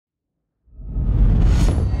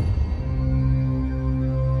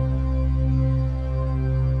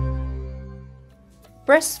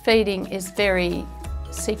Breastfeeding is very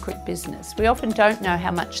secret business. We often don't know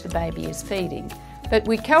how much the baby is feeding, but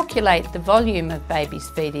we calculate the volume of baby's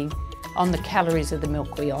feeding on the calories of the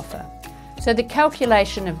milk we offer. So the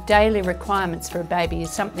calculation of daily requirements for a baby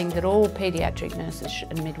is something that all paediatric nurses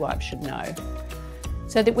and midwives should know.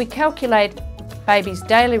 So that we calculate baby's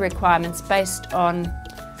daily requirements based on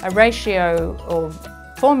a ratio or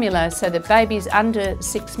formula so that babies under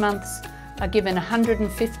 6 months are given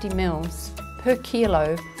 150 mils per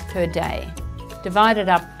kilo per day, divided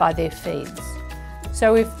up by their feeds.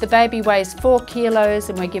 So if the baby weighs 4 kilos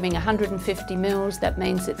and we're giving 150 mils, that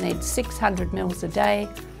means it needs 600 mils a day.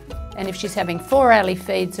 And if she's having 4 hourly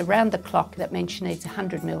feeds around the clock, that means she needs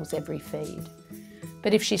 100 mils every feed.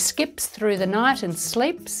 But if she skips through the night and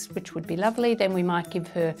sleeps, which would be lovely, then we might give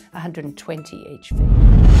her 120 each feed.